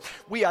 Lord.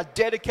 We are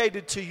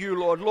dedicated to you,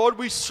 Lord. Lord,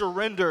 we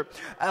surrender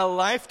our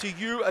life to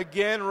you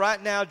again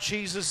right now,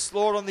 Jesus,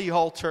 Lord, on the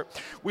altar.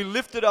 We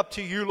lift it up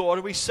to you, Lord,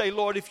 and we say,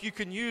 Lord, if you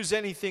can use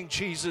anything,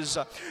 Jesus,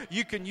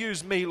 you can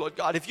use me, Lord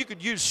God. If you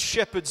could use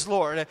shepherds,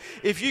 Lord,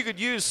 if you could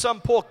use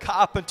some poor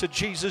carpenter,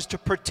 Jesus, to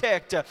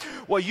protect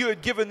what you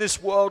had given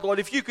this world, Lord,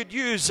 if you could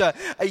use a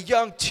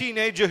young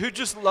teenager who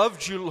just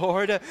loved you,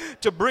 Lord,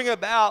 to bring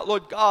about,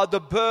 Lord God, the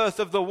birth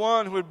of the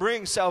one who would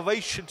bring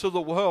salvation to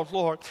the world,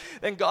 Lord,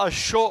 then God,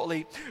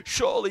 surely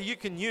you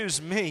can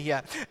use me,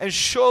 and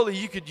surely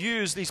you could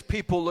use these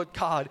people, Lord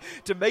God,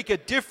 to make a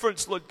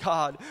difference, Lord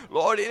God,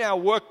 Lord, in our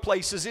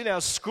workplaces, in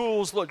our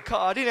schools, Lord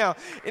God, in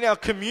our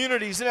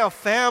communities, in our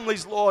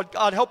families, Lord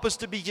God. Help us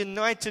to be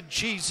united,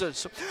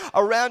 Jesus,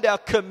 around our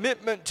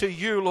commitment to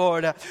you,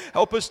 Lord.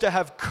 Help us to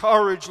have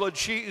courage, Lord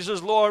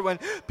Jesus, Lord, when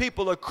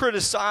people are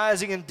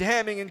criticizing and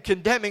damning and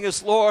condemning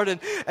us, Lord,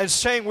 and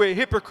saying we're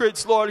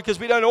hypocrites, Lord, because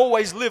we don't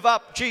always live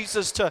up,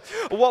 Jesus, to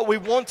what we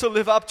want to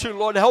live up to,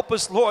 Lord. Help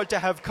us, Lord, to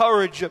have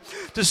courage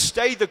to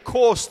stay the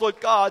course, Lord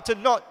God, to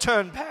not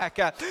turn back,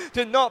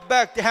 to not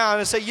back down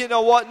and say, you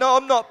know what, no,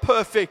 I'm not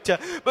perfect,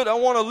 but I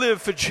want to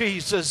live for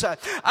Jesus. I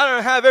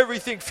don't have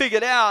everything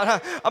figured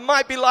out. I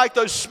might be like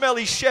those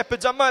smelly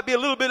shepherds. I might be a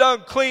little bit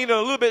unclean and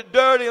a little bit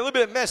dirty, a little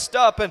bit messed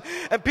up,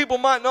 and people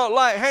might not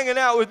like hanging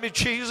out with me,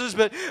 Jesus,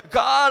 but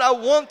God, I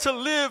want to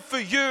live for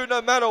you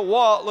no matter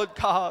what, Lord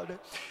God.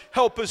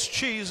 Help us,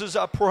 Jesus,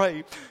 I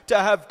pray, to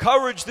have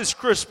courage this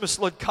Christmas,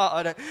 Lord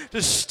God, to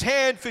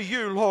stand for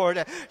you,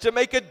 Lord, to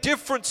make a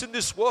difference in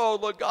this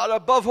world, Lord God.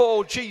 Above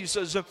all,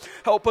 Jesus,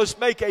 help us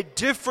make a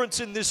difference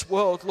in this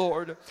world,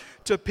 Lord,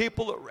 to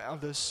people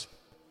around us.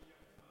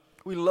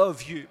 We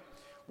love you.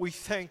 We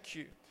thank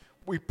you.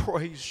 We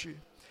praise you.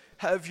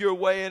 Have your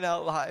way in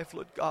our life,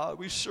 Lord God.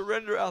 We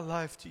surrender our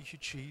life to you,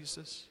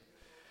 Jesus.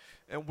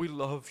 And we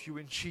love you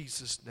in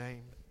Jesus'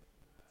 name.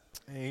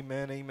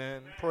 Amen,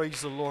 amen.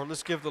 Praise the Lord.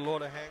 Let's give the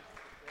Lord a hand.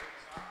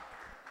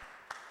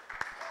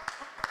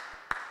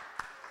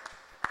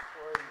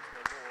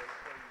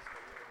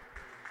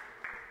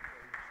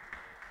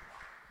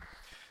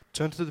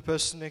 Turn to the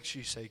person next to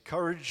you. Say,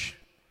 courage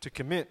to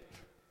commit.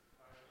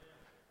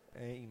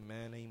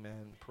 Amen,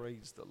 amen.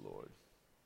 Praise the Lord.